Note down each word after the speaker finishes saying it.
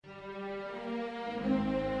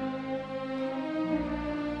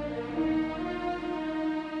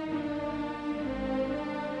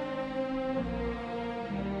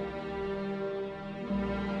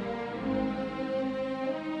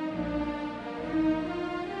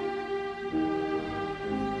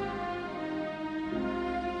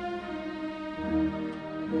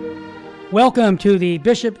Welcome to the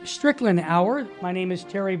Bishop Strickland Hour. My name is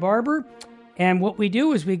Terry Barber, and what we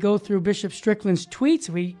do is we go through Bishop Strickland's tweets.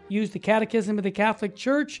 We use the Catechism of the Catholic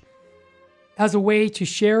Church as a way to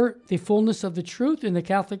share the fullness of the truth in the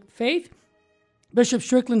Catholic faith. Bishop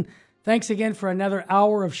Strickland, thanks again for another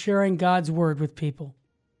hour of sharing God's Word with people.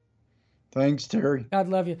 Thanks, Terry. God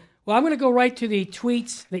love you. Well, I'm going to go right to the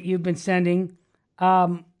tweets that you've been sending.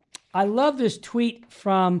 I love this tweet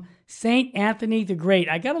from St. Anthony the Great.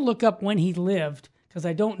 I got to look up when he lived because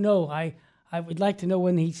I don't know. I would like to know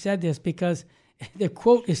when he said this because the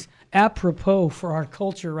quote is apropos for our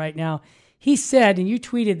culture right now. He said, and you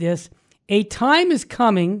tweeted this, "A time is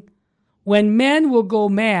coming when men will go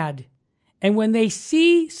mad, and when they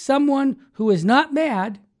see someone who is not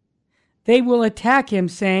mad, they will attack him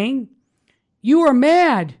saying, 'You are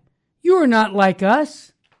mad. You are not like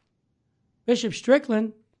us.'" Bishop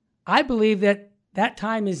Strickland, I believe that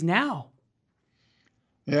time is now.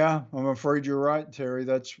 Yeah, I'm afraid you're right, Terry.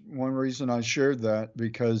 That's one reason I shared that,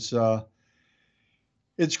 because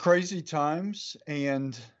it's crazy times,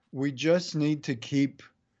 and we just need to keep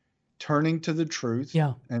turning to the truth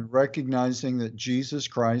and recognizing that Jesus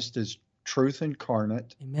Christ is truth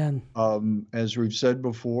incarnate. Amen. As we've said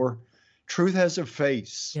before, truth has a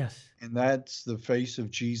face, yes, and that's the face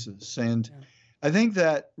of Jesus. And I think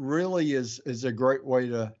that really is a great way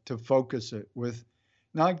to focus it, with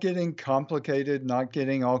not getting complicated, not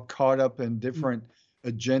getting all caught up in different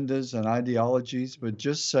agendas and ideologies, but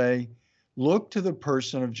just say, look to the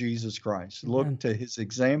person of Jesus Christ. Amen. Look to his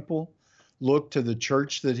example. Look to the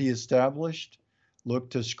church that he established. Look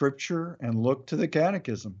to Scripture, and look to the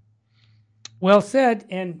Catechism. Well said.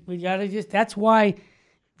 And we got to that's why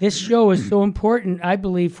this show is so important, I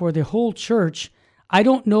believe, for the whole church. I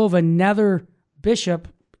don't know of another bishop,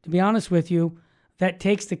 to be honest with you, that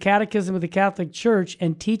takes the Catechism of the Catholic Church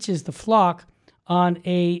and teaches the flock on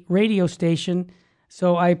a radio station.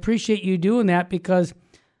 So I appreciate you doing that, because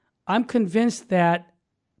I'm convinced that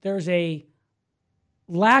there's a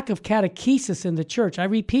lack of catechesis in the church. I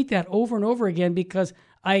repeat that over and over again because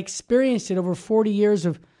I experienced it over 40 years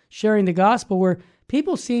of sharing the gospel, where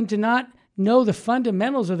people seem to not know the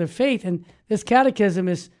fundamentals of their faith, and this catechism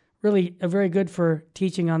is really very good for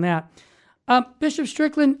teaching on that. Bishop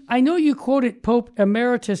Strickland, I know you quoted Pope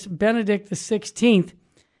Emeritus Benedict XVI,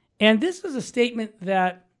 and this is a statement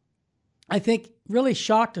that I think really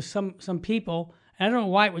shocked some people. I don't know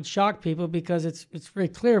why it would shock people, because it's very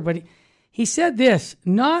clear, but he said this: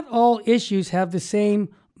 "Not all issues have the same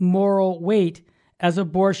moral weight as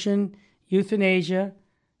abortion, euthanasia.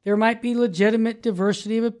 There might be legitimate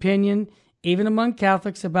diversity of opinion, even among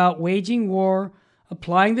Catholics, about waging war,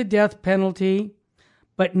 applying the death penalty,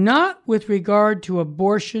 but not with regard to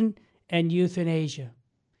abortion and euthanasia."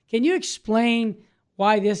 Can you explain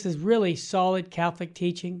why this is really solid Catholic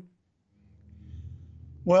teaching?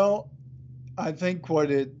 Well, I think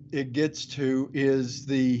what it gets to is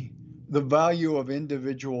the value of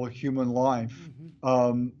individual human life.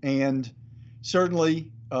 And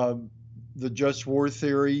certainly the just war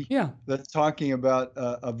theory, that's talking about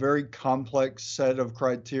a very complex set of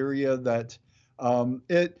criteria that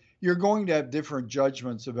you're going to have different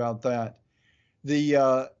judgments about that.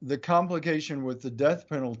 The complication with the death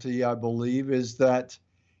penalty, I believe, is that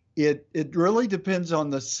it really depends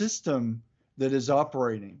on the system that is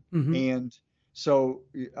operating. And so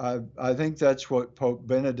I think that's what Pope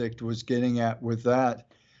Benedict was getting at with that.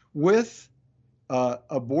 With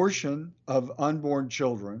abortion of unborn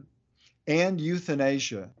children and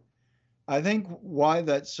euthanasia, I think why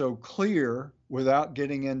that's so clear, without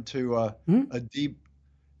getting into a deep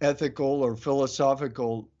ethical or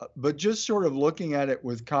philosophical, but just sort of looking at it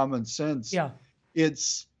with common sense.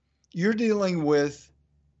 You're dealing with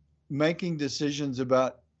making decisions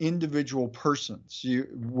about individual persons.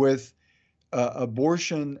 With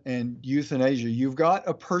abortion and euthanasia, you've got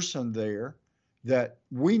a person there that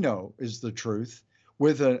we know is the truth.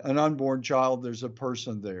 With an unborn child, there's a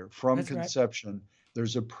person there. From conception,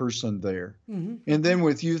 there's a person there. And then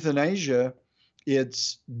with euthanasia,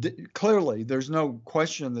 it's clearly, there's no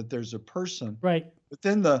question that there's a person. Right. But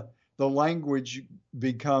then the language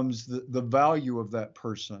becomes the value of that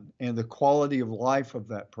person and the quality of life of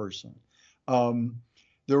that person.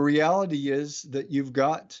 The reality is that you've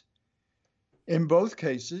got, in both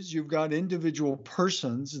cases, you've got individual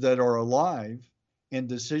persons that are alive, and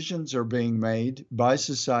decisions are being made by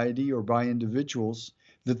society or by individuals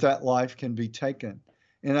that life can be taken.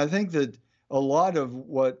 And I think that a lot of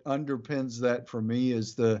what underpins that for me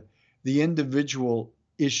is the individual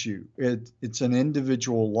issue. It's an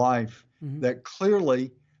individual life that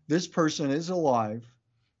clearly this person is alive,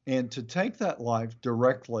 and to take that life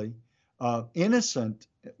directly, innocent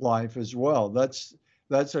life as well. That's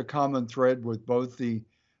a common thread with both the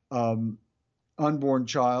um, unborn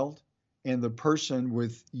child and the person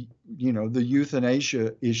with, the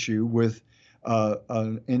euthanasia issue with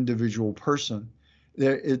an individual person.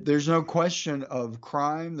 There's no question of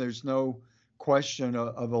crime. There's no question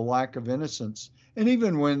of a lack of innocence. And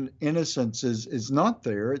even when innocence is not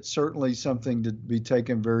there, it's certainly something to be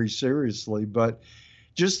taken very seriously. But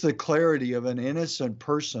just the clarity of an innocent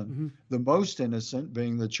person, the most innocent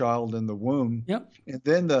being the child in the womb, Yep. and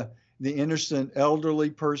then the innocent elderly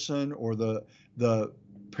person or the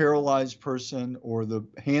paralyzed person or the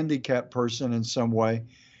handicapped person in some way,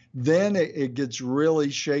 then it gets really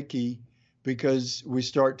shaky because we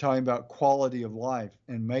start talking about quality of life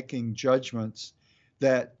and making judgments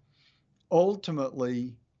that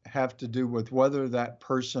ultimately have to do with whether that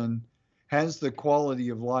person has the quality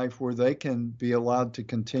of life where they can be allowed to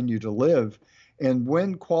continue to live. And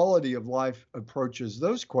when quality of life approaches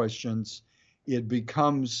those questions, it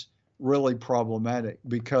becomes really problematic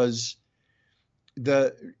because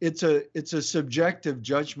it's a subjective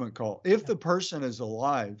judgment call. If the person is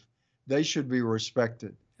alive, they should be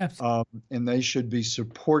respected. And they should be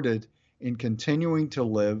supported in continuing to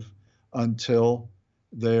live until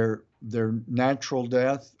their natural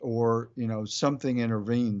death or something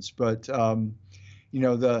intervenes. But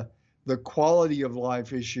the quality of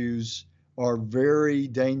life issues are very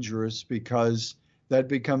dangerous because that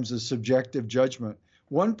becomes a subjective judgment.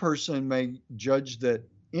 One person may judge that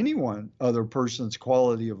other person's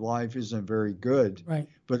quality of life isn't very good, right?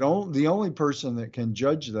 But the only person that can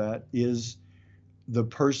judge that is the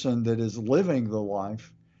person that is living the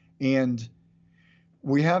life. And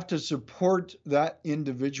we have to support that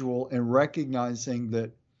individual in recognizing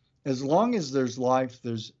that as long as there's life,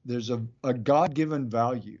 there's a God-given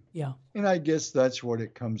value. Yeah. And I guess that's what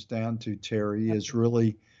it comes down to, Terry, is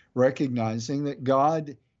really recognizing that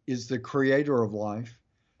God is the creator of life.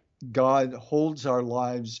 God holds our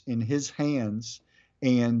lives in his hands,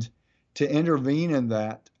 and to intervene in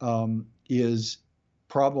that is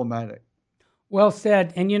problematic. Well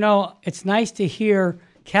said. And it's nice to hear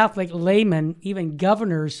Catholic laymen, even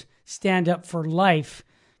governors, stand up for life,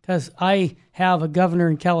 because I have a governor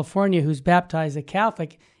in California who's baptized a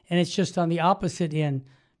Catholic, and it's just on the opposite end.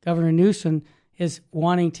 Governor Newsom is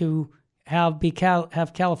wanting to have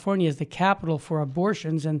California as the capital for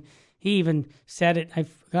abortions, and he even said it,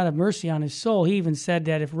 God have mercy on his soul, he even said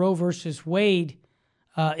that if Roe versus Wade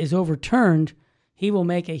is overturned, he will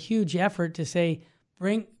make a huge effort to say,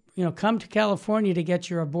 come to California to get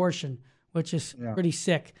your abortion, which is pretty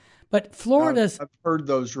sick. But Florida's... I've heard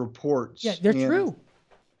those reports. Yeah, they're true.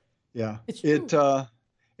 Yeah. It's true.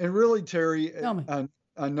 And really, Terry,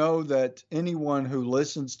 I know that anyone who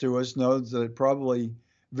listens to us knows that probably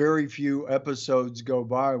very few episodes go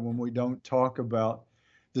by when we don't talk about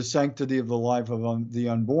the sanctity of the life of the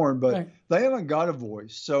unborn, but they haven't got a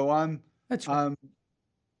voice. So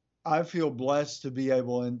I feel blessed to be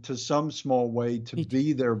able, in to some small way, to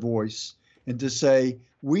be their voice and to say,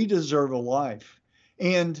 we deserve a life.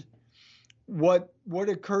 And what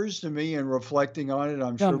occurs to me in reflecting on it,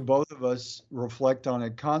 I'm sure both of us reflect on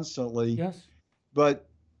it constantly. Yes. But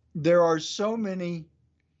there are so many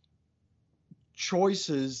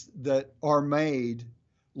choices that are made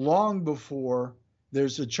long before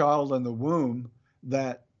there's a child in the womb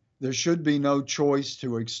that there should be no choice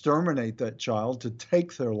to exterminate that child, to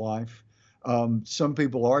take their life. Some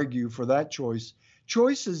people argue for that choice.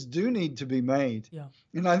 Choices do need to be made. Yeah.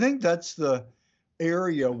 And I think that's the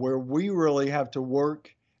area where we really have to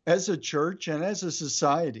work as a church and as a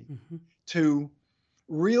society to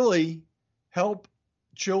really help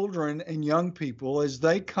children and young people as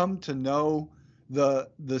they come to know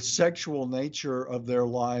the sexual nature of their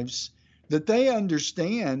lives, that they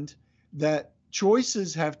understand that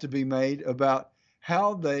choices have to be made about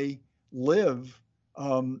how they live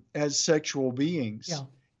as sexual beings. Yeah.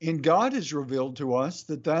 And God has revealed to us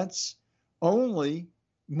that that's only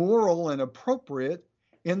moral and appropriate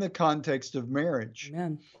in the context of marriage.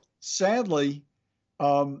 Amen. Sadly,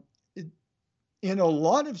 in a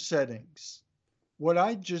lot of settings, what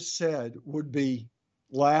I just said would be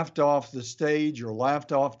laughed off the stage or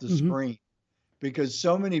laughed off the screen, because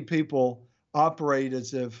so many people operate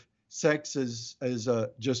as if sex is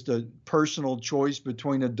just a personal choice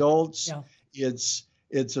between adults. Yeah.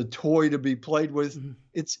 It's a toy to be played with.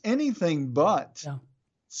 It's anything but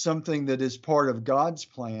something that is part of God's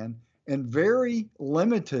plan, and very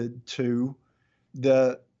limited to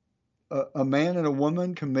a man and a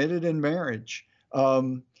woman committed in marriage.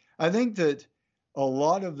 I think that a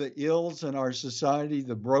lot of the ills in our society,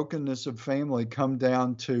 the brokenness of family, come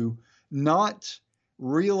down to not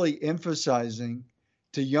really emphasizing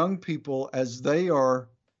to young people as they are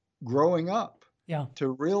growing up. Yeah.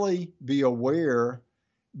 To really be aware,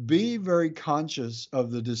 be very conscious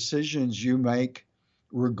of the decisions you make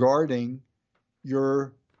regarding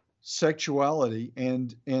your sexuality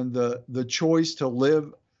and the choice to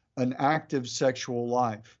live an active sexual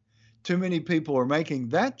life. Too many people are making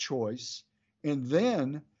that choice and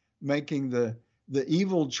then making the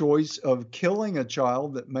evil choice of killing a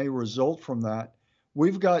child that may result from that.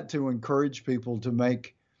 We've got to encourage people to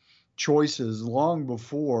make choices long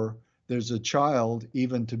before there's a child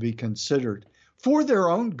even to be considered, for their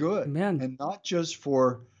own good. Amen. And not just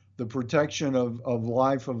for the protection of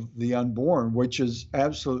life of the unborn, which is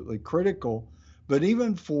absolutely critical, but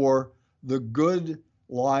even for the good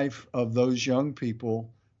life of those young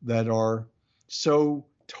people that are so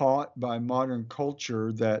taught by modern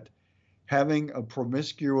culture that having a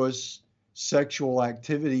promiscuous sexual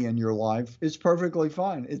activity in your life is perfectly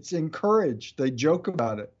fine. It's encouraged. They joke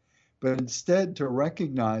about it. But instead, to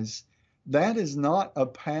recognize that is not a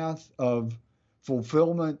path of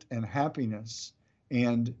fulfillment and happiness.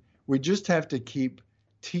 And we just have to keep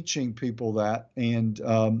teaching people that. And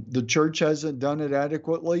the church hasn't done it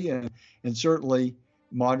adequately, and certainly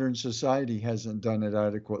modern society hasn't done it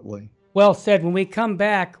adequately. Well said. When we come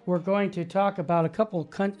back, we're going to talk about a couple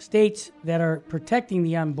states that are protecting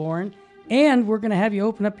the unborn, and we're going to have you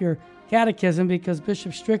open up your catechism because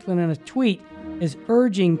Bishop Strickland in a tweet is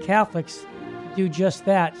urging Catholics to do just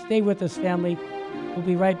that. Stay with us, family. We'll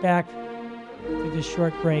be right back to this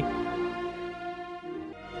short break.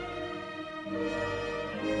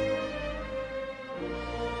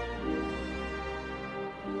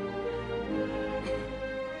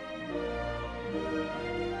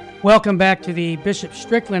 Welcome back to the Bishop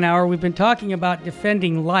Strickland Hour. We've been talking about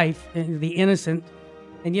defending life and the innocent.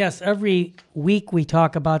 And yes, every week we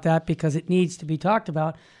talk about that because it needs to be talked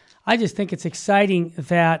about. I just think it's exciting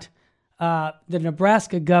that the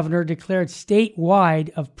Nebraska governor declared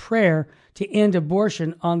statewide of prayer to end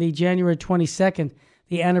abortion on the January 22nd,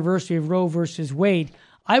 the anniversary of Roe versus Wade.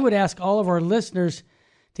 I would ask all of our listeners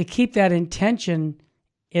to keep that intention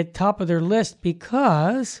at top of their list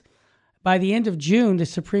because by the end of June, the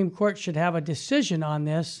Supreme Court should have a decision on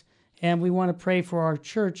this, and we want to pray for our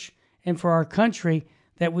church and for our country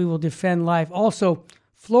that we will defend life. Also,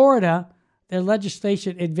 Florida, their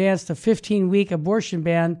legislation advanced a 15-week abortion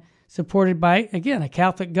ban supported by, again, a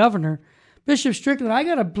Catholic governor. Bishop Strickland, I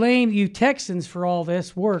got to blame you Texans for all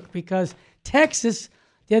this work because Texas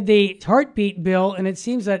did the heartbeat bill, and it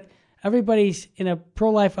seems that everybody's in a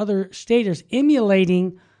pro-life other state is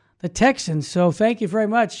emulating the Texans. So thank you very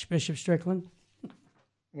much, Bishop Strickland.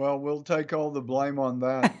 Well, we'll take all the blame on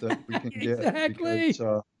that we can get. Exactly.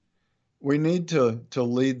 Because, we need to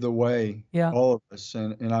lead the way, all of us.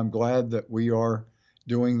 And I'm glad that we are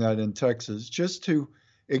doing that in Texas, just to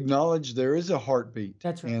acknowledge there is a heartbeat.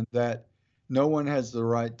 That's right. And that no one has the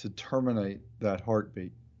right to terminate that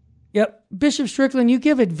heartbeat. Yep. Bishop Strickland, you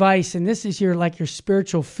give advice, and this is your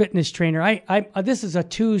spiritual fitness trainer. I this is a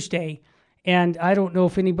Tuesday. And I don't know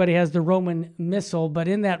if anybody has the Roman Missal, but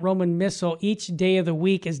in that Roman Missal, each day of the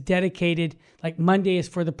week is dedicated, like Monday is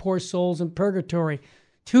for the poor souls in purgatory.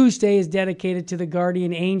 Tuesday is dedicated to the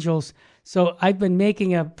guardian angels. So I've been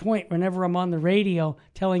making a point whenever I'm on the radio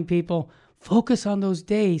telling people, focus on those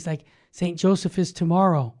days. Like St. Joseph is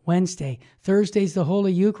tomorrow, Wednesday. Thursday's the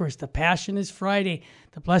Holy Eucharist. The Passion is Friday.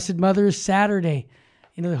 The Blessed Mother is Saturday.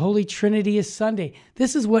 The Holy Trinity is Sunday.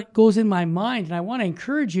 This is what goes in my mind, and I want to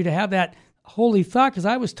encourage you to have that holy thought because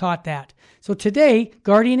I was taught that. So today,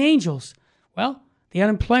 guardian angels. Well, the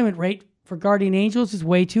unemployment rate for guardian angels is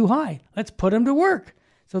way too high. Let's put them to work.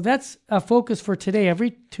 So that's a focus for today.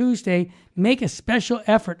 Every Tuesday, make a special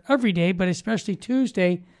effort every day, but especially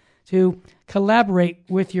Tuesday, to collaborate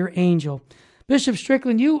with your angel. Bishop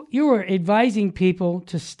Strickland, you are advising people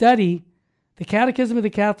to study the Catechism of the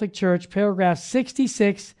Catholic Church, paragraphs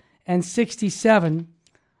 66 and 67,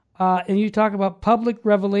 and you talk about public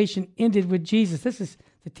revelation ended with Jesus. This is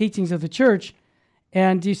the teachings of the church.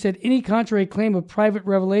 And you said any contrary claim of private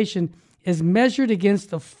revelation is measured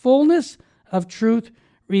against the fullness of truth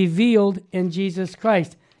revealed in Jesus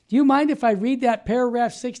Christ. Do you mind if I read that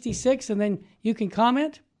paragraph 66 and then you can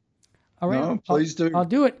comment? All right. No, please do. I'll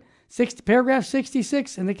do it. Paragraph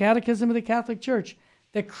 66 in the Catechism of the Catholic Church.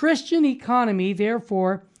 The Christian economy,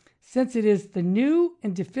 therefore, since it is the new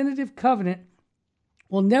and definitive covenant,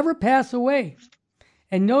 will never pass away,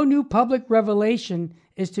 and no new public revelation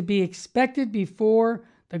is to be expected before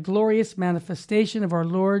the glorious manifestation of our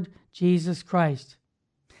Lord Jesus Christ.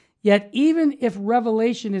 Yet even if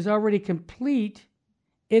revelation is already complete,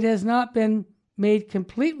 it has not been made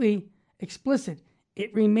completely explicit.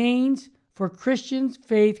 It remains for Christian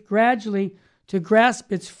faith gradually to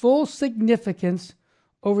grasp its full significance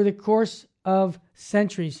over the course of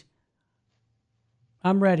centuries?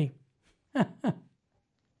 I'm ready.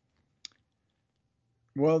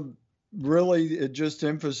 Well, really, it just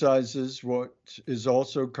emphasizes what is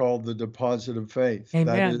also called the deposit of faith. Amen.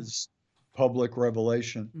 That is public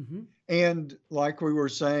revelation. Mm-hmm. And like we were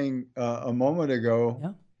saying a moment ago,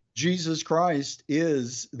 Yeah. Jesus Christ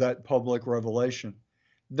is that public revelation.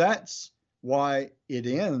 That's why it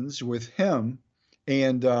ends with him.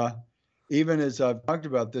 And even as I've talked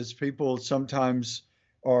about this, people sometimes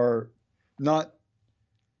are not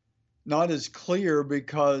as clear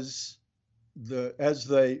because as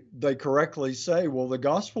they correctly say, well, the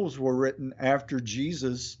Gospels were written after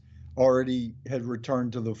Jesus already had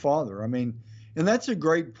returned to the Father. I mean, and that's a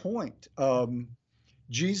great point.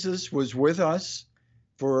 Jesus was with us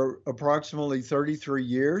for approximately 33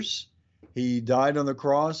 years. He died on the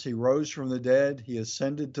cross. He rose from the dead. He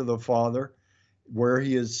ascended to the Father, where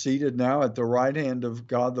he is seated now at the right hand of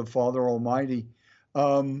God the Father Almighty.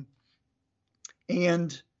 And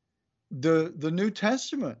the New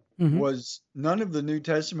Testament was, none of the New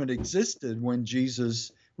Testament existed when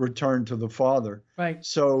Jesus returned to the Father. Right.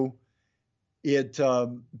 So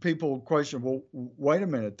people question, well, wait a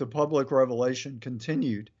minute, the public revelation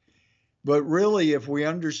continued. But really, if we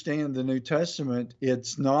understand the New Testament,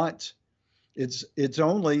 it's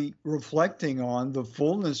only reflecting on the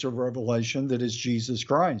fullness of revelation that is Jesus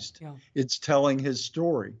Christ. Yeah. It's telling his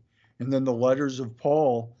story. And then the letters of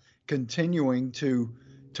Paul continuing to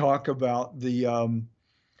talk about the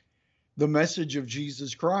message of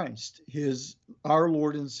Jesus Christ, our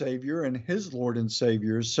Lord and Savior and his Lord and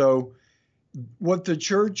Savior. So what the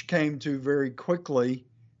church came to very quickly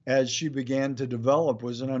as she began to develop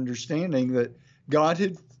was an understanding that God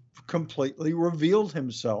had completely revealed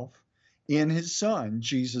himself in his Son,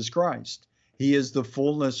 Jesus Christ. He is the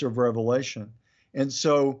fullness of revelation. And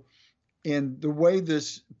so in the way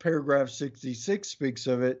this paragraph 66 speaks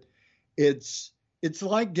of it, it's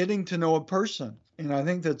like getting to know a person. And I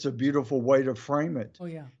think that's a beautiful way to frame it. Oh,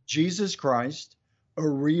 yeah. Jesus Christ, a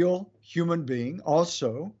real human being,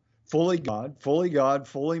 also fully God,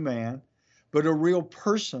 fully man, but a real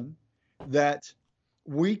person that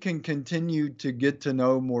we can continue to get to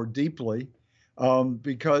know more deeply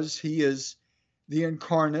because he is the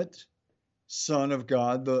incarnate Son of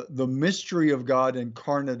God, the mystery of God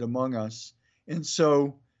incarnate among us. And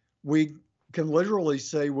so we can literally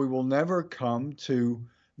say we will never come to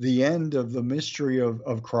the end of the mystery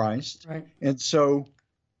of Christ. Right. And so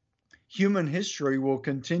human history will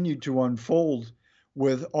continue to unfold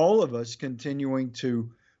with all of us continuing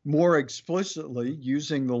to more explicitly,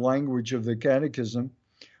 using the language of the Catechism,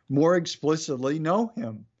 more explicitly know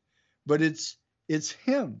him. But it's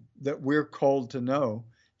him that we're called to know,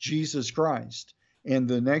 Jesus Christ. And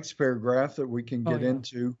the next paragraph that we can get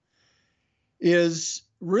into is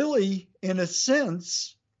really, in a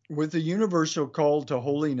sense, with the universal call to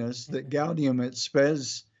holiness that Gaudium et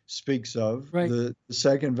Spes speaks of, the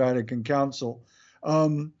Second Vatican Council.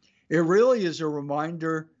 It really is a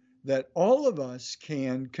reminder that all of us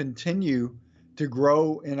can continue to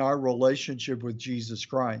grow in our relationship with Jesus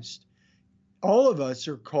Christ. All of us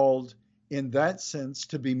are called in that sense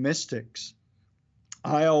to be mystics.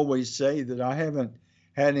 I always say that I haven't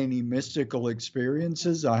had any mystical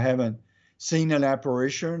experiences. I haven't seen an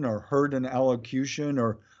apparition or heard an allocution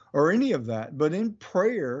or any of that. But in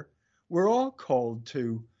prayer, we're all called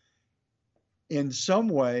to, in some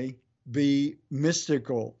way, be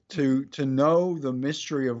mystical, to know the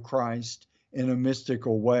mystery of Christ in a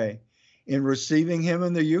mystical way. In receiving him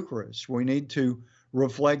in the Eucharist, we need to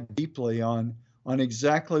reflect deeply on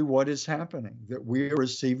exactly what is happening, that we are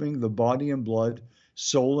receiving the body and blood,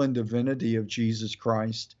 soul and divinity of Jesus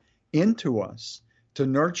Christ into us, to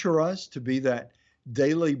nurture us, to be that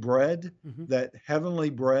daily bread, that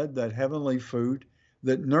heavenly food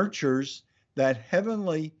that nurtures that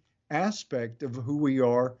heavenly aspect of who we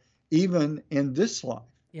are, even in this life.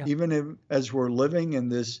 Even as we're living in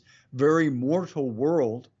this very mortal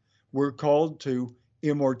world, we're called to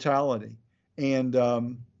immortality. And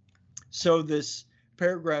so this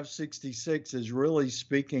paragraph 66 is really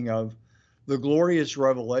speaking of the glorious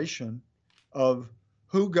revelation of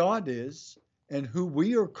who God is and who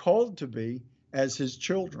we are called to be as his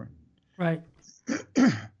children. Right.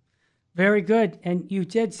 Very good. And you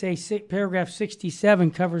did say paragraph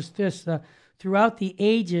 67 covers this. Throughout the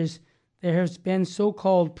ages, there has been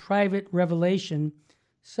so-called private revelation,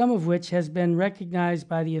 some of which has been recognized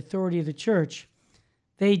by the authority of the Church.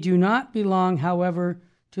 They do not belong, however,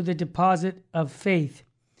 to the deposit of faith.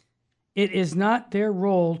 It is not their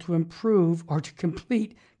role to improve or to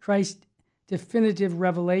complete Christ's definitive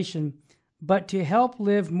revelation, but to help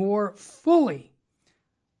live more fully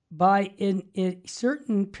by in a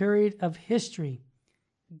certain period of history,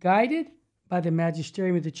 guided by the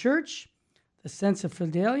magisterium of the church. The sense of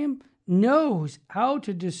fidelium knows how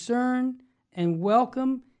to discern and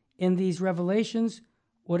welcome in these revelations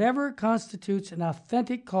whatever constitutes an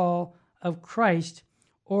authentic call of Christ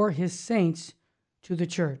or his saints to the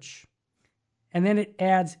church. And then it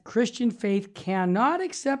adds, Christian faith cannot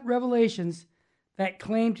accept revelations that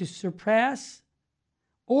claim to surpass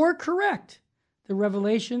or correct the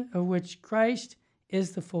revelation of which Christ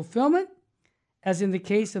is the fulfillment, as in the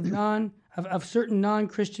case of certain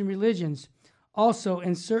non-Christian religions, also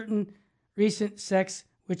in certain recent sects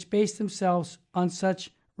which base themselves on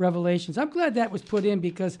such revelations. I'm glad that was put in,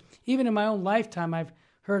 because even in my own lifetime, I've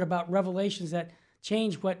heard about revelations that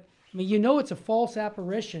change it's a false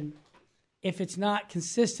apparition if it's not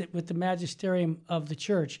consistent with the magisterium of the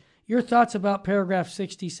church. Your thoughts about paragraph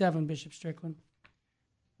 67, Bishop Strickland?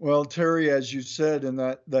 Well, Terry, as you said in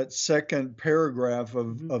that second paragraph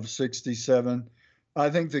of 67, I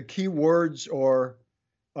think the key words are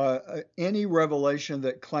any revelation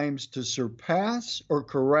that claims to surpass or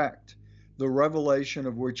correct the revelation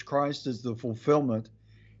of which Christ is the fulfillment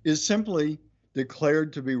is simply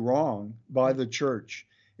declared to be wrong by the church.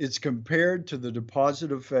 It's compared to the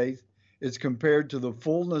deposit of faith. It's compared to the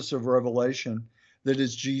fullness of revelation that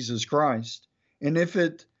is Jesus Christ. And if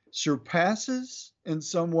it surpasses in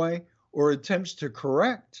some way or attempts to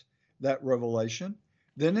correct that revelation,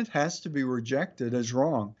 then it has to be rejected as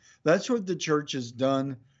wrong. That's what the church has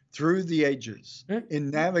done through the ages in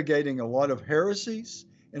navigating a lot of heresies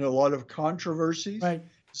and a lot of controversies, right,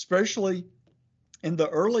 especially in the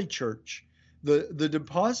early church. The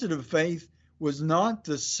deposit of faith was not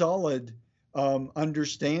the solid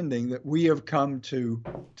understanding that we have come to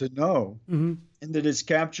know, and that is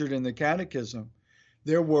captured in the Catechism.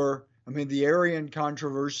 There were, the Arian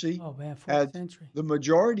controversy had the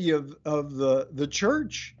majority of the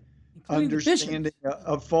church understanding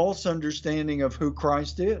a false understanding of who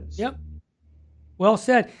Christ is. Yep. Well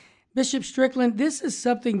said. Bishop Strickland, this is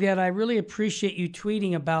something that I really appreciate you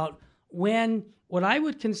tweeting about, when what I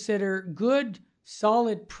would consider good,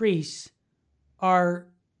 solid priests are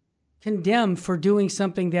condemned for doing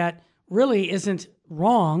something that really isn't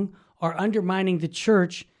wrong or undermining the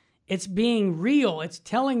church. It's being real. It's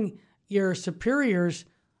telling your superiors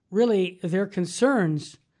really their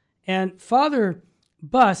concerns. And Father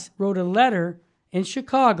Buss wrote a letter in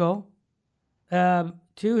Chicago to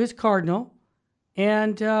his cardinal,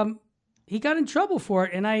 and he got in trouble for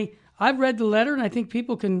it. And I've read the letter, and I think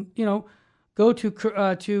people can, go to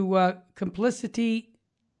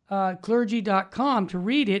complicityclergy.com to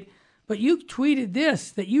read it. But you tweeted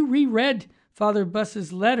this, that you reread Father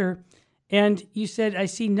Buss's letter, and you said, I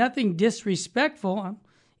see nothing disrespectful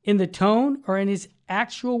in the tone or in his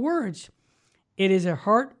actual words. It is a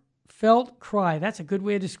heartfelt cry. That's a good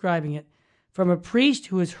way of describing it. From a priest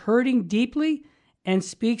who is hurting deeply and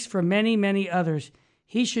speaks for many, many others.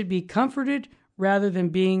 He should be comforted rather than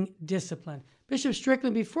being disciplined. Bishop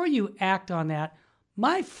Strickland, before you act on that,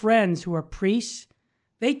 my friends who are priests,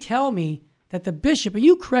 they tell me that the bishop, and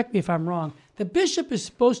you correct me if I'm wrong, the bishop is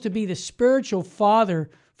supposed to be the spiritual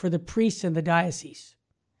father for the priests in the diocese.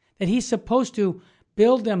 That he's supposed to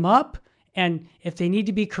build them up, and if they need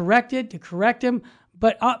to be corrected, to correct them.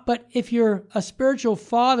 But if you're a spiritual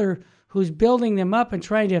father who's building them up and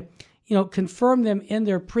trying to, confirm them in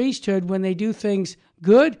their priesthood when they do things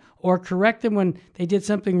good, or correct them when they did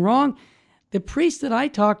something wrong, the priests that I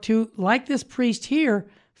talk to, like this priest here,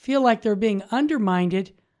 feel like they're being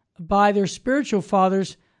undermined by their spiritual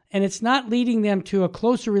fathers, and it's not leading them to a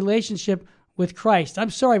closer relationship with Christ. I'm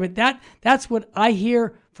sorry, but that's what I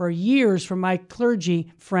hear for years from my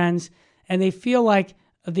clergy friends, and they feel like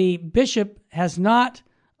the bishop has not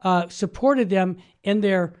supported them in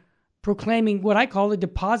their proclaiming what I call the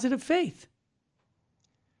deposit of faith.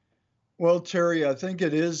 Well, Terry, I think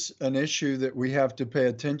it is an issue that we have to pay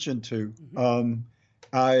attention to.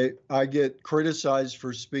 I get criticized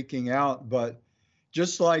for speaking out, but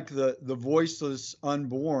just like the voiceless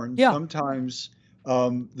unborn, sometimes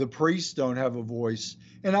the priests don't have a voice.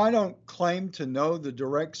 And I don't claim to know the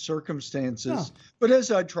direct circumstances, but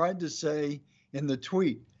as I tried to say in the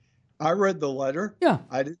tweet, I read the letter.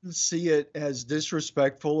 I didn't see it as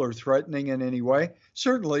disrespectful or threatening in any way.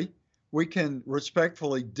 Certainly, we can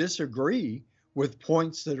respectfully disagree with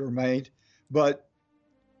points that are made, but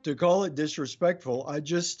to call it disrespectful, I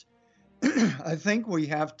think we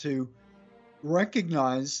have to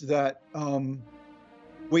recognize that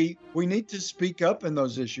we need to speak up in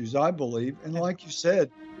those issues, I believe. And like you said,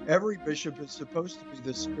 every bishop is supposed to be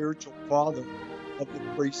the spiritual father of the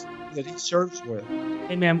priest that he serves with.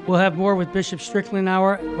 Amen. We'll have more with Bishop Strickland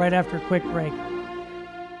hour right after a quick break.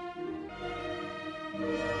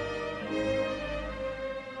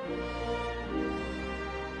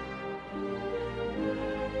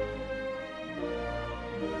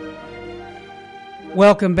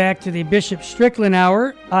 Welcome back to the Bishop Strickland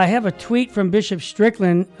Hour. I have a tweet from Bishop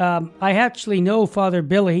Strickland. I actually know Father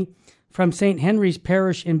Billy from St. Henry's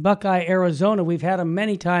Parish in Buckeye, Arizona. We've had him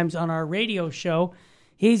many times on our radio show.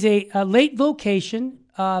 He's a late vocation.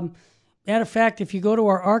 Matter of fact, if you go to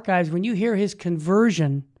our archives, when you hear his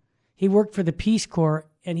conversion, he worked for the Peace Corps,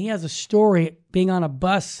 and he has a story being on a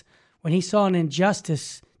bus when he saw an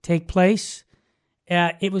injustice take place.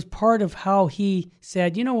 It was part of how he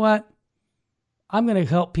said, you know what? I'm going to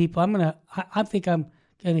help people. I think I'm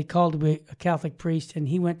going to be called to be a Catholic priest. And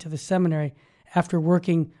he went to the seminary after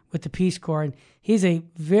working with the Peace Corps. And he's a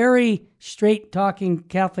very straight-talking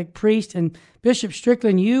Catholic priest. And Bishop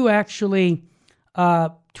Strickland, you actually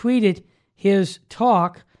tweeted his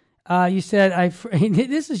talk. You said,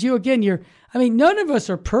 this is you again. None of us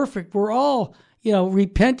are perfect. We're all,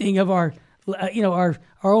 repenting of our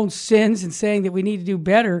own sins and saying that we need to do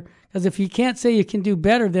better. Because if you can't say you can do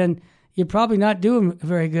better, then you're probably not doing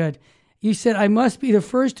very good. You said, I must be the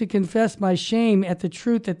first to confess my shame at the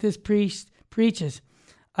truth that this priest preaches.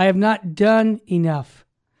 I have not done enough.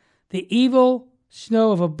 The evil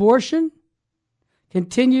snow of abortion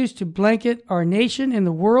continues to blanket our nation and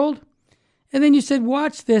the world. And then you said,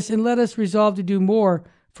 watch this and let us resolve to do more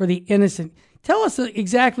for the innocent. Tell us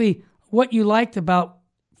exactly what you liked about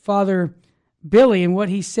Father Billy and what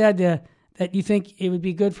he said that you think it would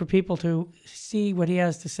be good for people to see what he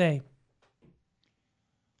has to say.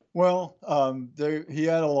 Well, he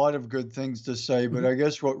had a lot of good things to say, but I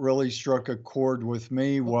guess what really struck a chord with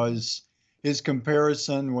me was his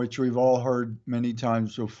comparison, which we've all heard many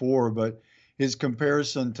times before, but his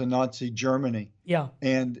comparison to Nazi Germany. Yeah.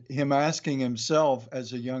 And him asking himself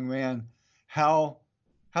as a young man, how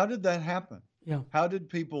did that happen? Yeah. How did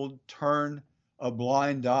people turn a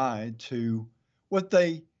blind eye to what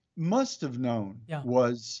they must have known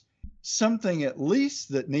was something at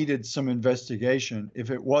least that needed some investigation, if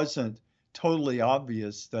it wasn't totally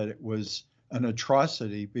obvious that it was an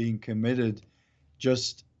atrocity being committed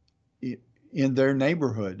just in their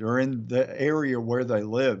neighborhood or in the area where they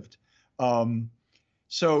lived. I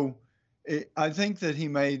think that he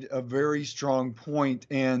made a very strong point,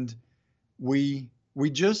 and we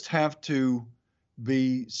just have to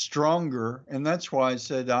be stronger. And that's why I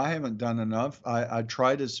said I haven't done enough. I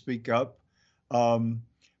try to speak up.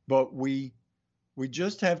 But we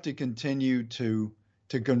just have to continue to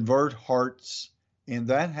convert hearts, and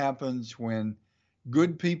that happens when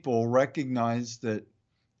good people recognize that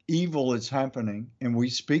evil is happening, and we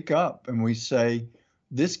speak up and we say,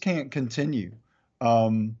 this can't continue.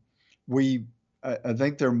 I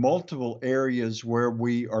think there are multiple areas where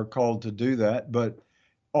we are called to do that, but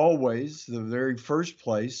always the very first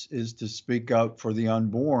place is to speak up for the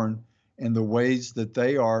unborn and the ways that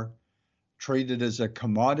they are treated as a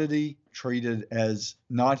commodity, treated as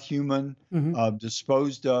not human,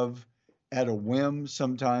 disposed of at a whim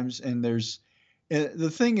sometimes. And the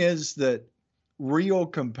thing is that real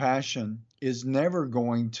compassion is never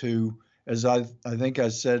going to, as I think I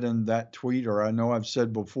said in that tweet, or I know I've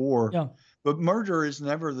said before, but murder is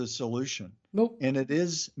never the solution. Nope. And it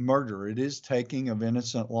is murder. It is taking of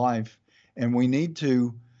innocent life. And we need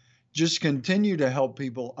to just continue to help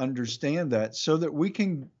people understand that so that we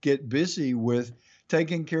can get busy with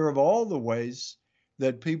taking care of all the ways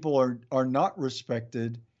that people are not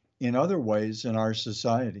respected in other ways in our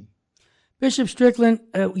society. Bishop Strickland,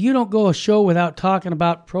 you don't go a show without talking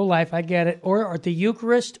about pro-life, I get it, or the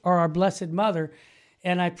Eucharist or our Blessed Mother,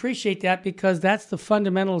 and I appreciate that because that's the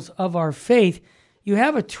fundamentals of our faith. You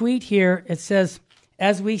have a tweet here. It says,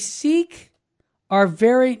 as we seek our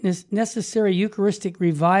very necessary Eucharistic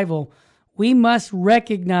revival, we must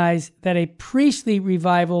recognize that a priestly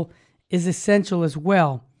revival is essential as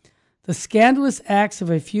well. The scandalous acts of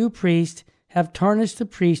a few priests have tarnished the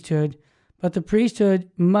priesthood, but the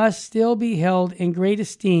priesthood must still be held in great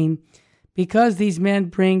esteem because these men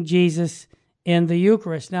bring Jesus in the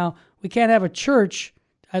Eucharist. Now, we can't have a church,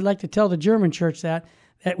 I'd like to tell the German church that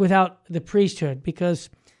without the priesthood, because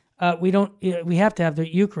we have to have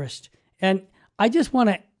the Eucharist. And I just want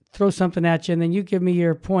to throw something at you, and then you give me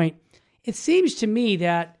your point. It seems to me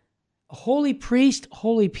that a holy priest,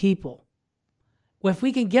 holy people, if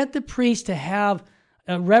we can get the priest to have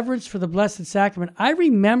a reverence for the Blessed Sacrament. I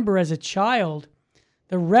remember as a child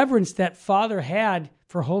the reverence that Father had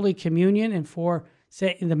for Holy Communion and for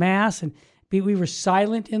saying the Mass, and we were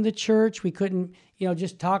silent in the church. We couldn't,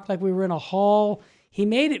 just talk like we were in a hall. He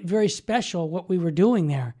made it very special what we were doing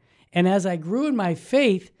there. And as I grew in my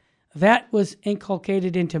faith, that was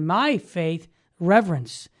inculcated into my faith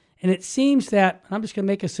reverence. And it seems that, I'm just going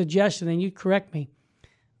to make a suggestion and you correct me,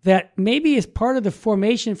 that maybe as part of the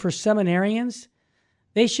formation for seminarians,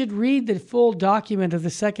 they should read the full document of the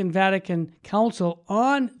Second Vatican Council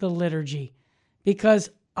on the liturgy. Because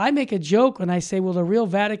I make a joke when I say, will the real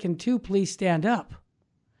Vatican II please stand up?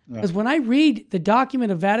 Because when I read the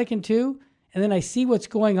document of Vatican II and then I see what's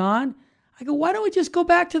going on, I go, why don't we just go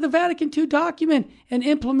back to the Vatican II document and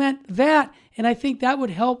implement that? And I think that would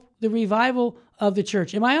help the revival of the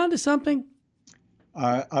church. Am I onto something?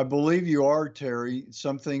 I believe you are, Terry,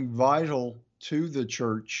 something vital to the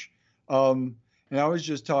church. And I was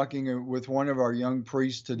just talking with one of our young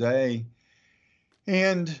priests today,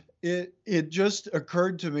 and it just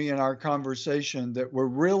occurred to me in our conversation that we're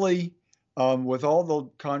really, with all the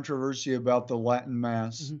controversy about the Latin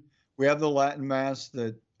Mass, we have the Latin Mass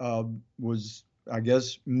that was, I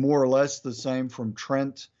guess, more or less the same from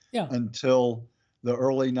Trent until the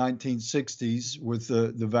early 1960s with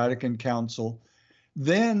the Vatican Council.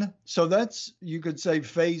 Then, so that's, you could say,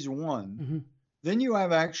 phase one. Then you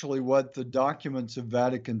have actually what the documents of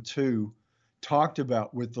Vatican II talked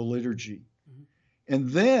about with the liturgy. And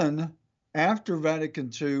then after Vatican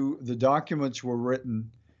II, the documents were written,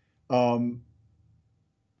 Sacrosanctum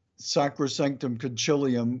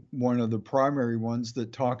Concilium, one of the primary ones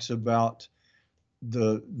that talks about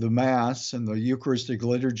the Mass and the Eucharistic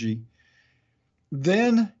liturgy.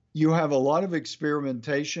 Then you have a lot of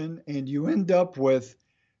experimentation, and you end up with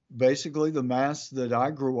basically the Mass that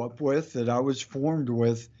I grew up with, that I was formed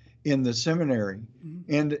with in the seminary.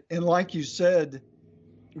 And like you said,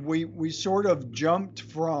 we sort of jumped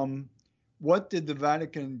from what did the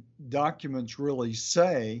Vatican documents really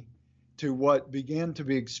say to what began to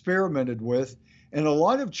be experimented with. And a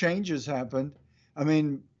lot of changes happened. I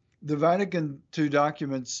mean, the Vatican II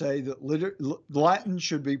documents say that Latin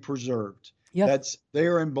should be preserved. That's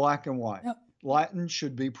there in black and white. Latin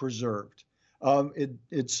should be preserved.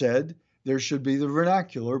 It said there should be the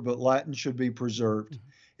vernacular, but Latin should be preserved.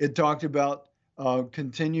 It talked about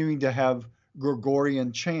continuing to have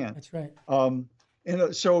Gregorian chant. That's right. And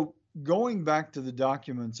so going back to the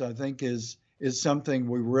documents, I think is something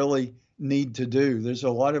we really need to do. There's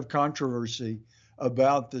a lot of controversy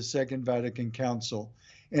about the Second Vatican Council,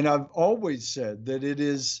 and I've always said that it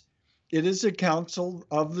is a council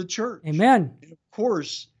of the church. Amen. And of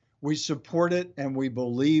course, we support it and we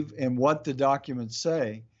believe in what the documents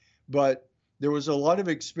say, but there was a lot of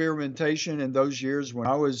experimentation in those years when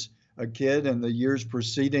I was a kid and the years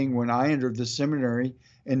preceding when I entered the seminary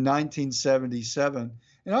in 1977.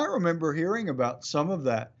 And I remember hearing about some of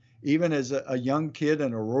that, even as a young kid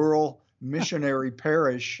in a rural missionary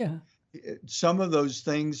parish. Some of those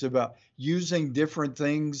things about using different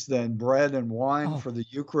things than bread and wine for the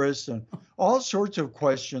Eucharist, and all sorts of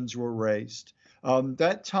questions were raised.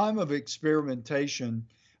 That time of experimentation,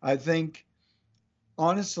 I think,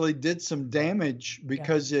 honestly did some damage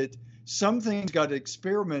because some things got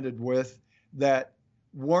experimented with that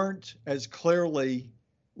weren't as clearly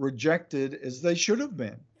rejected as they should have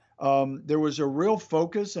been. There was a real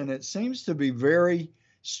focus, and it seems to be very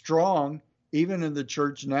strong even in the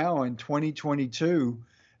church now in 2022,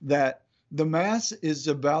 that the Mass is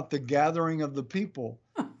about the gathering of the people.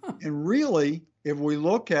 And really, if we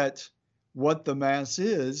look at what the Mass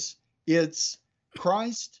is, it's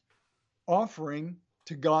Christ offering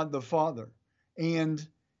to God the Father. And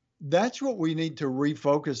that's what we need to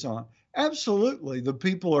refocus on. Absolutely, the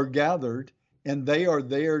people are gathered and they are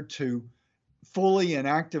there to fully and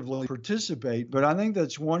actively participate. But I think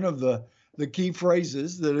that's one of the key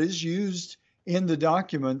phrases that is used in the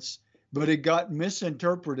documents, but it got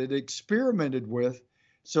misinterpreted, experimented with,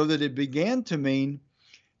 so that it began to mean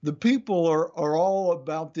the people are all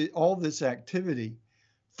about all this activity.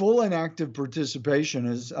 Full and active participation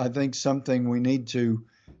is, I think, something we need to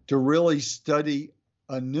really study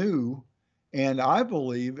anew. And I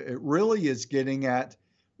believe it really is getting at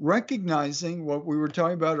recognizing what we were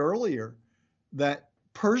talking about earlier, that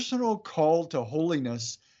personal call to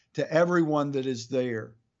holiness to everyone that is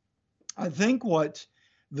there. I think what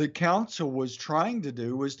the council was trying to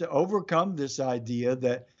do was to overcome this idea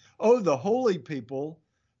that, the holy people,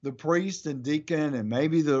 the priest and deacon, and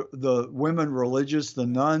maybe the women religious, the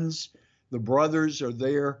nuns, the brothers are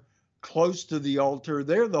there close to the altar.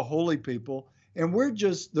 They're the holy people. And we're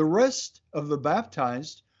just, the rest of the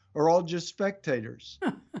baptized are all just spectators.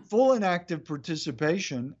 Full and active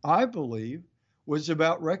participation, I believe, was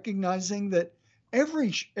about recognizing that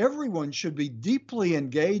everyone should be deeply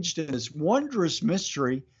engaged in this wondrous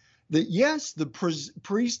mystery that, yes, the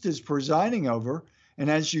priest is presiding over. And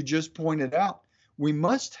as you just pointed out, we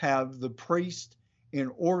must have the priest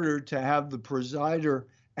in order to have the presider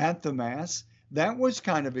at the Mass. That was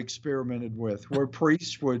kind of experimented with, where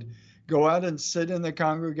priests would go out and sit in the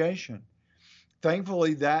congregation.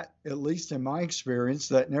 Thankfully, that, at least in my experience,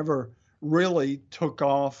 that never really took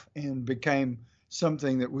off and became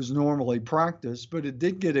something that was normally practiced, but it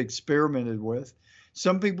did get experimented with.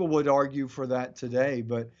 Some people would argue for that today,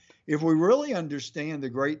 but if we really understand the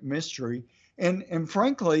great mystery, and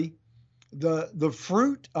frankly, the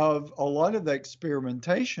fruit of a lot of the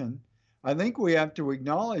experimentation, I think we have to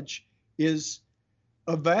acknowledge, is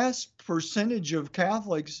a vast percentage of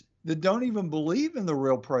Catholics that don't even believe in the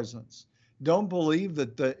real presence, don't believe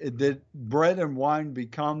that bread and wine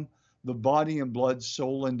become the body and blood,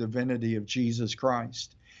 soul, and divinity of Jesus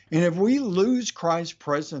Christ. And if we lose Christ's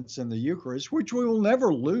presence in the Eucharist, which we will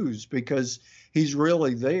never lose because he's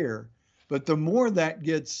really there, but the more that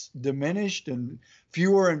gets diminished and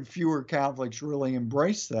fewer Catholics really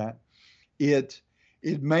embrace that, it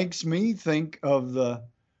makes me think of the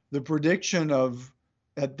prediction of,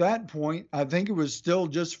 at that point, I think it was still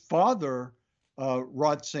just Father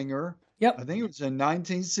Ratzinger. Yep. I think it was in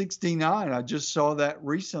 1969. I just saw that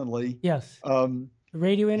recently. Yes. The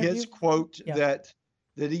radio interview. His quote that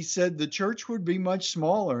he said the church would be much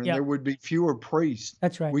smaller and there would be fewer priests.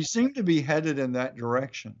 That's right. We seem to be headed in that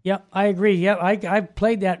direction. Yep, I agree. Yep, I've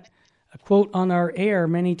played that quote on our air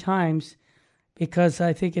many times because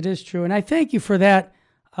I think it is true. And I thank you for that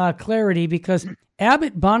clarity, because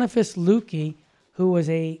Abbot Boniface Luque, who was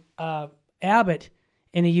a abbot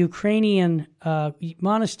in a Ukrainian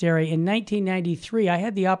monastery in 1993, I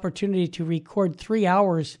had the opportunity to record 3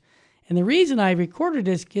 hours. And the reason I recorded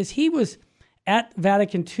this is he was at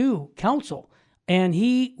Vatican II Council, and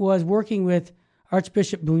he was working with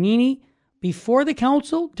Archbishop Bugnini before the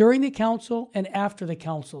council, during the council, and after the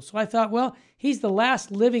council. So I thought, well, he's the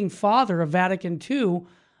last living father of Vatican II,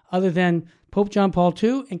 other than Pope John Paul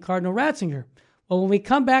II and Cardinal Ratzinger. Well, when we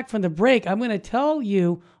come back from the break, I'm going to tell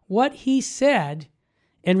you what he said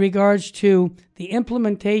in regards to the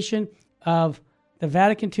implementation of the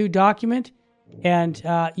Vatican II document, and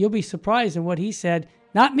you'll be surprised in what he said.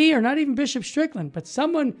 Not me or not even Bishop Strickland, but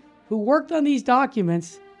someone who worked on these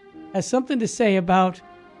documents has something to say about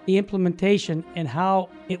the implementation and how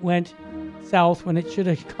it went south when it should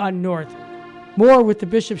have gone north. More with the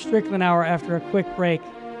Bishop Strickland Hour after a quick break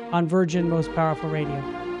on Virgin Most Powerful Radio.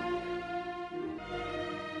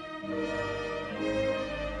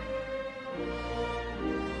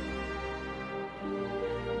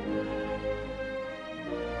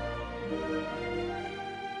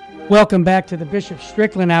 Welcome back to the Bishop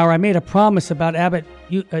Strickland Hour. I made a promise about Abbot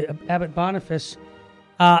Boniface.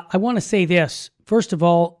 I want to say this. First of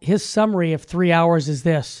all, his summary of 3 hours is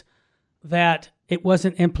this, that it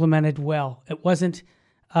wasn't implemented well. It wasn't,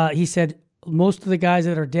 he said, most of the guys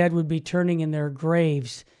that are dead would be turning in their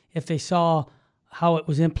graves if they saw how it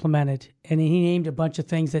was implemented. And he named a bunch of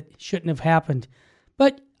things that shouldn't have happened.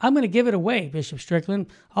 But I'm going to give it away, Bishop Strickland.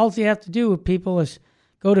 All you have to do with people is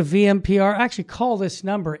go to VMPR. Actually, call this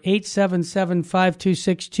number,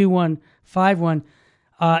 877-526-2151,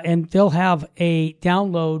 and they'll have a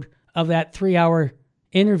download of that 3-hour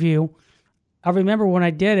interview. I remember when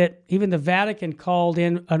I did it, even the Vatican called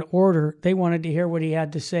in an order. They wanted to hear what he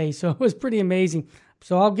had to say, so it was pretty amazing.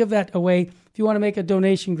 So I'll give that away. If you want to make a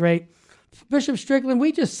donation, great. Bishop Strickland,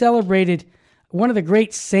 we just celebrated one of the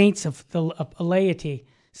great saints of the laity,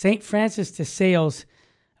 St. Francis de Sales.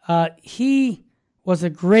 He was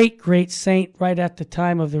a great, great saint right at the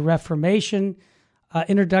time of the Reformation.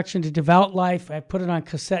 Introduction to Devout Life. I put it on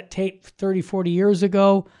cassette tape 30, 40 years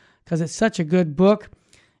ago because it's such a good book.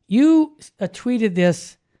 You tweeted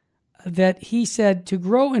this, that he said to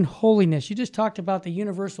grow in holiness. You just talked about the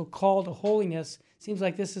universal call to holiness. Seems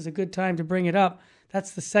like this is a good time to bring it up.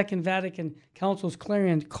 That's the Second Vatican Council's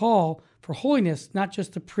clarion call for holiness, not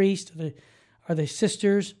just the priest or the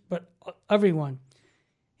sisters, but everyone.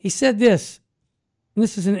 He said this, and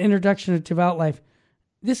this is an introduction to Devout Life.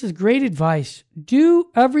 This is great advice. Do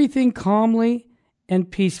everything calmly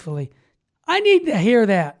and peacefully. I need to hear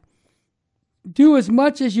that. Do as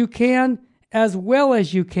much as you can, as well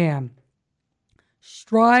as you can.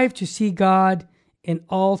 Strive to see God in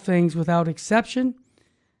all things without exception,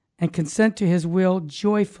 and consent to his will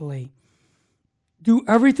joyfully. Do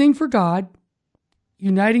everything for God,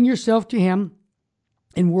 uniting yourself to him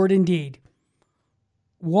in word and deed.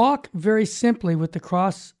 Walk very simply with the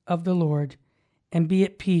cross of the Lord and be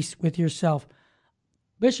at peace with yourself.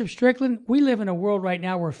 Bishop Strickland, we live in a world right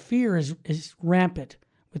now where fear is rampant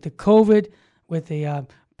with the COVID, with the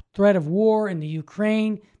threat of war in the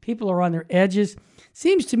Ukraine. People are on their edges.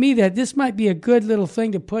 Seems to me that this might be a good little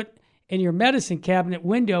thing to put in your medicine cabinet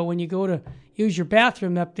window when you go to use your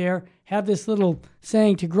bathroom up there. Have this little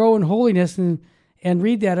saying to grow in holiness and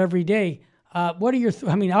read that every day. What are your,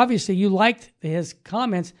 obviously you liked his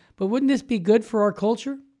comments, but wouldn't this be good for our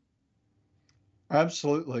culture?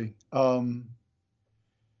 Absolutely.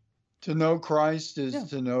 To know Christ is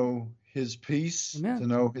to know his peace, Amen. to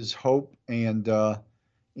know his hope. And,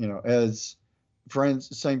 as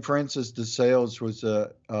St. Francis de Sales was a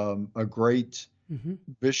great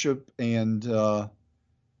bishop and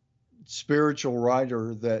spiritual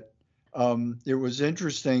writer, that it was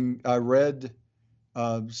interesting. I read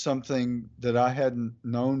something that I hadn't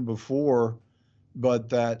known before, but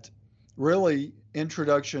that really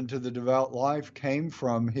Introduction to the Devout Life came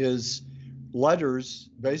from his letters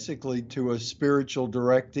basically to a spiritual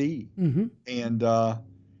directee. And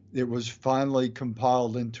it was finally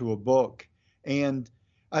compiled into a book. And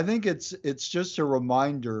I think it's just a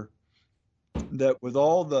reminder that with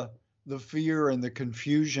all the fear and the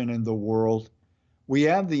confusion in the world, we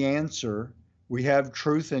have the answer. We have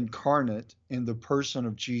truth incarnate in the person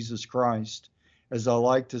of Jesus Christ. As I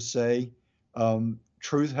like to say,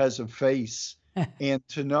 truth has a face. And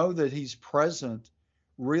to know that he's present,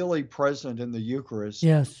 really present in the Eucharist,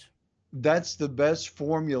 yes, that's the best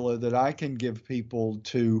formula that I can give people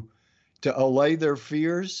to allay their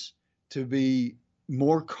fears, to be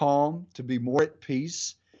more calm, to be more at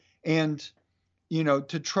peace, and,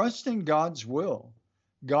 to trust in God's will.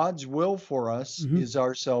 God's will for us is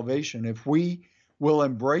our salvation. If we will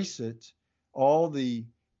embrace it, all the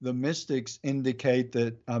mystics indicate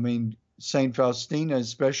that, St. Faustina,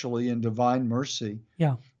 especially in Divine Mercy,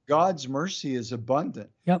 God's mercy is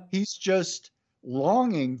abundant. He's just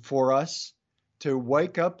longing for us to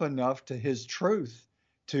wake up enough to his truth,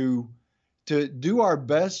 to do our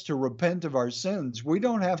best to repent of our sins. We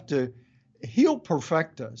don't have to, he'll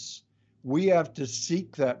perfect us. We have to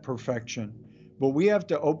seek that perfection, but we have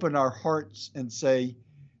to open our hearts and say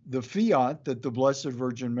the fiat that the Blessed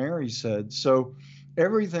Virgin Mary said. So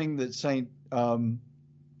everything that St.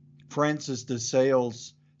 Francis de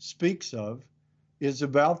Sales speaks of is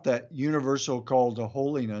about that universal call to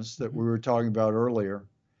holiness that we were talking about earlier.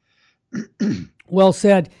 Well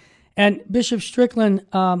said. And Bishop Strickland,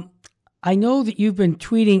 I know that you've been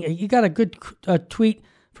tweeting. You got a good tweet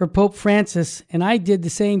for Pope Francis, and I did the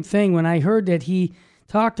same thing when I heard that he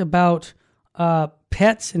talked about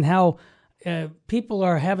pets and how people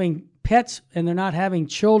are having pets and they're not having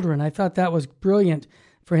children. I thought that was brilliant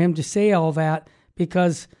for him to say all that,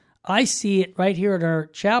 because I see it right here at our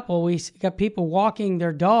chapel. We got people walking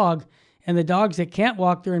their dog, and the dogs that can't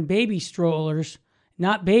walk, they're in baby strollers,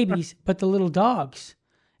 not babies, but the little dogs.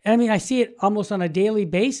 And I see it almost on a daily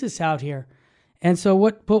basis out here. And so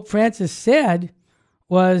what Pope Francis said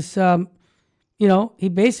was, he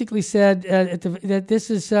basically said that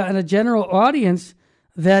this is in a general audience,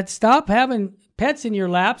 that stop having pets in your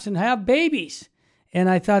laps and have babies. And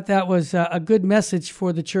I thought that was a good message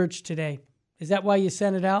for the church today. Is that why you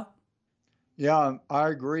sent it out? Yeah, I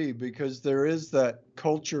agree, because there is that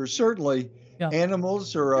culture. Certainly,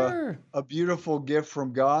 animals are a beautiful gift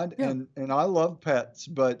from God, and I love pets,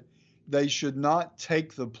 but they should not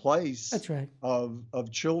take the place That's right.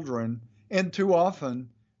 of children. And too often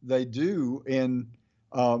they do in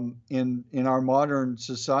our modern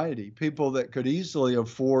society. People that could easily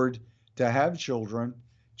afford to have children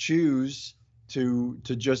choose to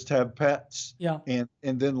just have pets, and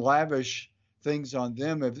then lavish things on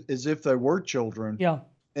them as if they were children.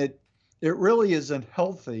 It really isn't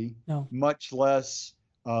healthy, much less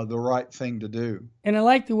the right thing to do. And I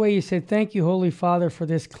like the way you said, thank you, Holy Father, for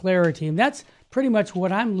this clarity. And that's pretty much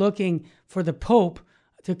what I'm looking for the Pope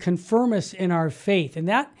to confirm us in our faith. And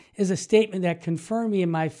that is a statement that confirmed me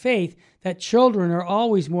in my faith, that children are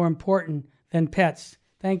always more important than pets.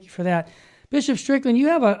 Thank you for that. Bishop Strickland, you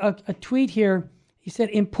have a tweet here. He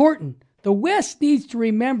said, important. The West needs to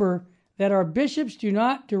remember that our bishops do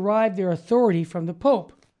not derive their authority from the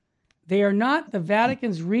Pope. They are not the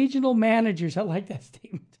Vatican's regional managers. I like that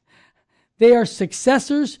statement. They are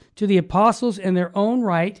successors to the apostles in their own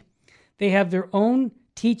right. They have their own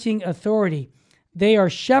teaching authority. They are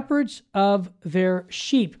shepherds of their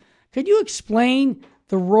sheep. Could you explain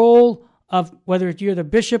the role of, whether you're the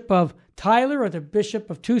bishop of Tyler or the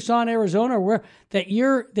bishop of Tucson, Arizona, or where, that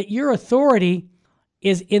your authority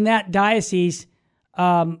is in that diocese,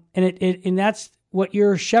 and that's what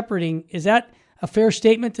you're shepherding? Is that a fair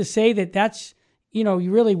statement to say that's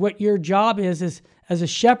really what your job is as a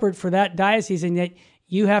shepherd for that diocese, and that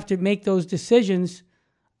you have to make those decisions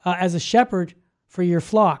as a shepherd for your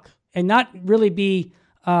flock, and not really be.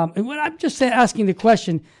 And when I'm just asking the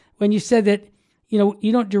question, when you said that,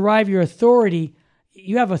 you don't derive your authority,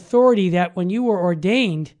 you have authority that when you were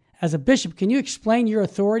ordained as a bishop. Can you explain your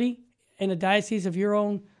authority in a diocese of your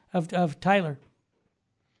own, of Tyler?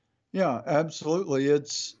 Yeah, absolutely.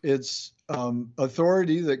 It's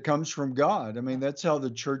authority that comes from God. I mean, that's how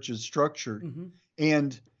the church is structured. Mm-hmm.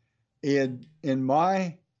 And in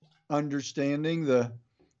my understanding,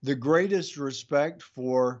 the greatest respect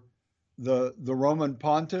for the Roman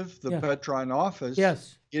Pontiff, the Petrine office,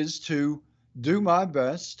 is to do my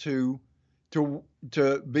best to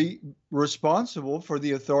be responsible for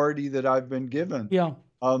the authority that I've been given. Yeah.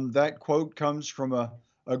 That quote comes from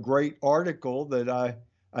a great article that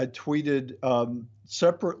I tweeted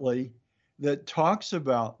separately that talks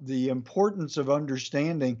about the importance of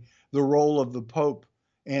understanding the role of the Pope.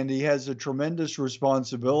 And he has a tremendous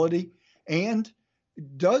responsibility and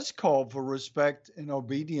does call for respect and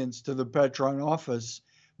obedience to the Petrine office,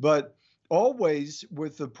 but always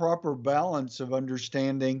with the proper balance of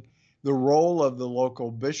understanding the role of the local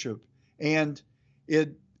bishop. And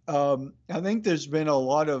I think there's been a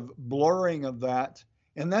lot of blurring of that.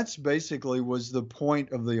 And that's basically was the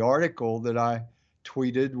point of the article that I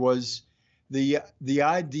tweeted, was the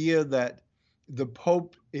idea that the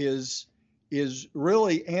Pope is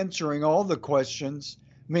really answering all the questions.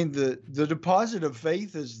 I mean, the deposit of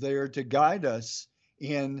faith is there to guide us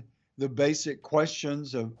in the basic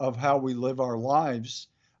questions of how we live our lives.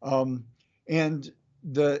 And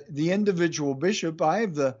the individual bishop, I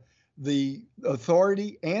have the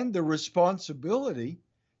authority and the responsibility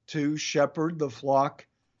to shepherd the flock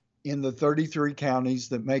in the 33 counties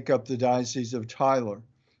that make up the Diocese of Tyler.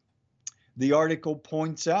 The article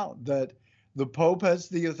points out that the Pope has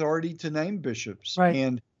the authority to name bishops. Right.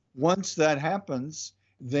 And once that happens,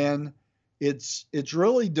 then it's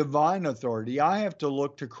really divine authority. I have to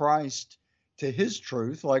look to Christ, to his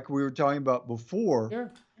truth, like we were talking about before.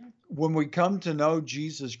 Sure. When we come to know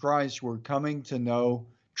Jesus Christ, we're coming to know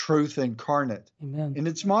truth incarnate. Amen. And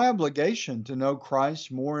it's my obligation to know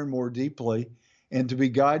Christ more and more deeply and to be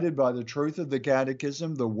guided by the truth of the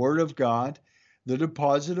Catechism, the Word of God, the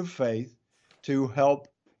deposit of faith, to help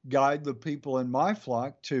guide the people in my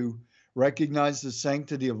flock to recognize the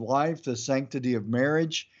sanctity of life, the sanctity of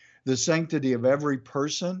marriage, the sanctity of every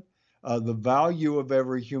person, the value of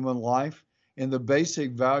every human life, and the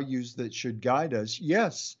basic values that should guide us.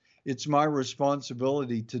 Yes, it's my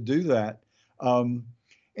responsibility to do that.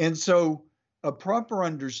 And so a proper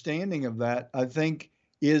understanding of that, I think,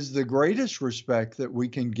 is the greatest respect that we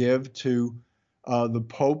can give to the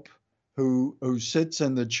Pope who sits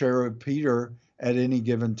in the chair of Peter at any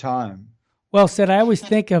given time. Well said. I always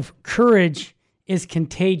think of courage is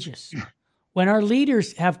contagious. When our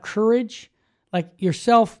leaders have courage, like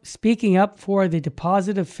yourself speaking up for the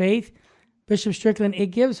deposit of faith, Bishop Strickland, it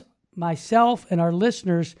gives myself and our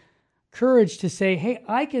listeners courage to say, hey,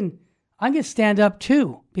 I can stand up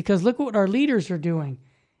too, because look what our leaders are doing.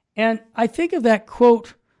 And I think of that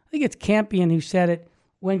quote, I think it's Campion who said it,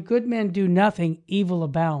 when good men do nothing, evil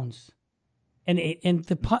abounds. And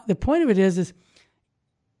the point of it is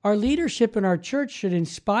our leadership in our church should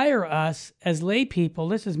inspire us as lay people,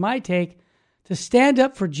 this is my take, to stand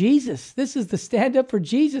up for Jesus. This is the stand up for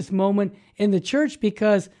Jesus moment in the church,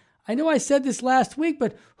 because I know I said this last week,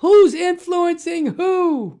 but who's influencing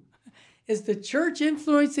who? Is the church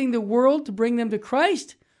influencing the world to bring them to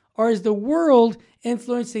Christ? Or is the world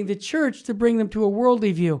influencing the church to bring them to a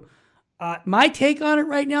worldly view? My take on it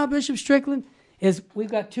right now, Bishop Strickland, is we've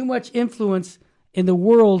got too much influence in the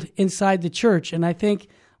world inside the church. And I think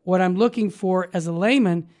what I'm looking for as a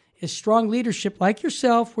layman is strong leadership like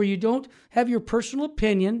yourself, where you don't have your personal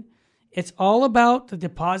opinion. It's all about the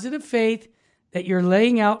deposit of faith that you're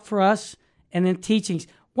laying out for us and then teachings.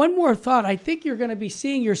 One more thought. I think you're going to be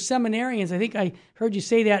seeing your seminarians. I think I heard you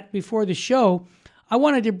say that before the show. I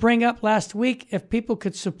wanted to bring up last week, if people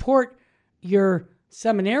could support your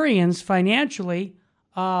seminarians financially,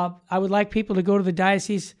 I would like people to go to the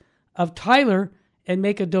Diocese of Tyler and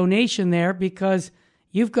make a donation there, because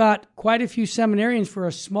you've got quite a few seminarians for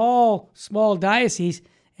a small diocese,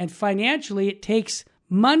 and financially it takes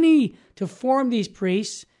money to form these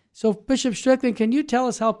priests. So Bishop Strickland, can you tell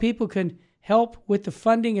us how people can help with the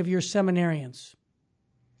funding of your seminarians?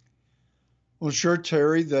 Well, sure,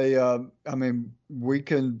 Terry. We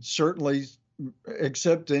can certainly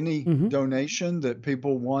accept any donation that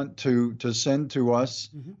people want to send to us.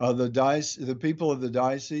 The people of the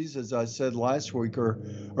diocese, as I said last week, are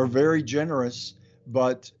very generous,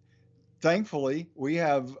 but thankfully we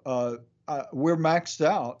have we're maxed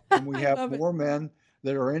out, and we have more men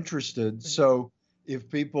that are interested. So if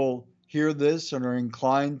people hear this and are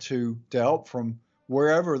inclined to help from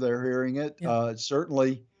wherever they're hearing it,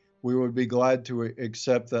 certainly we would be glad to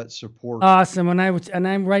accept that support. Awesome. And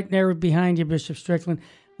I'm right there behind you, Bishop Strickland.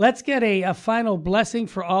 Let's get a final blessing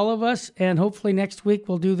for all of us, and hopefully next week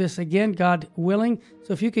we'll do this again, God willing.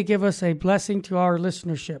 So if you could give us a blessing to our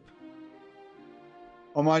listenership.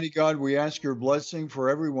 Almighty God, we ask your blessing for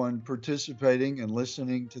everyone participating and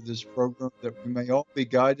listening to this program, that we may all be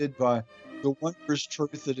guided by the wondrous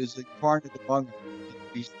truth that is incarnate among us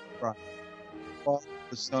in Jesus Christ, the Father,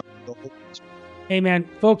 the Son, and the Holy Spirit. Amen.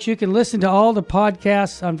 Folks, you can listen to all the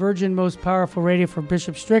podcasts on Virgin Most Powerful Radio for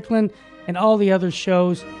Bishop Strickland and all the other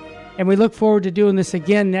shows. And we look forward to doing this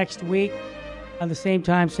again next week on the same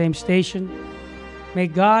time, same station. May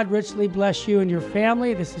God richly bless you and your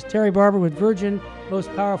family. This is Terry Barber with Virgin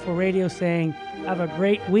Most Powerful Radio saying, have a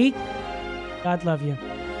great week. God love you.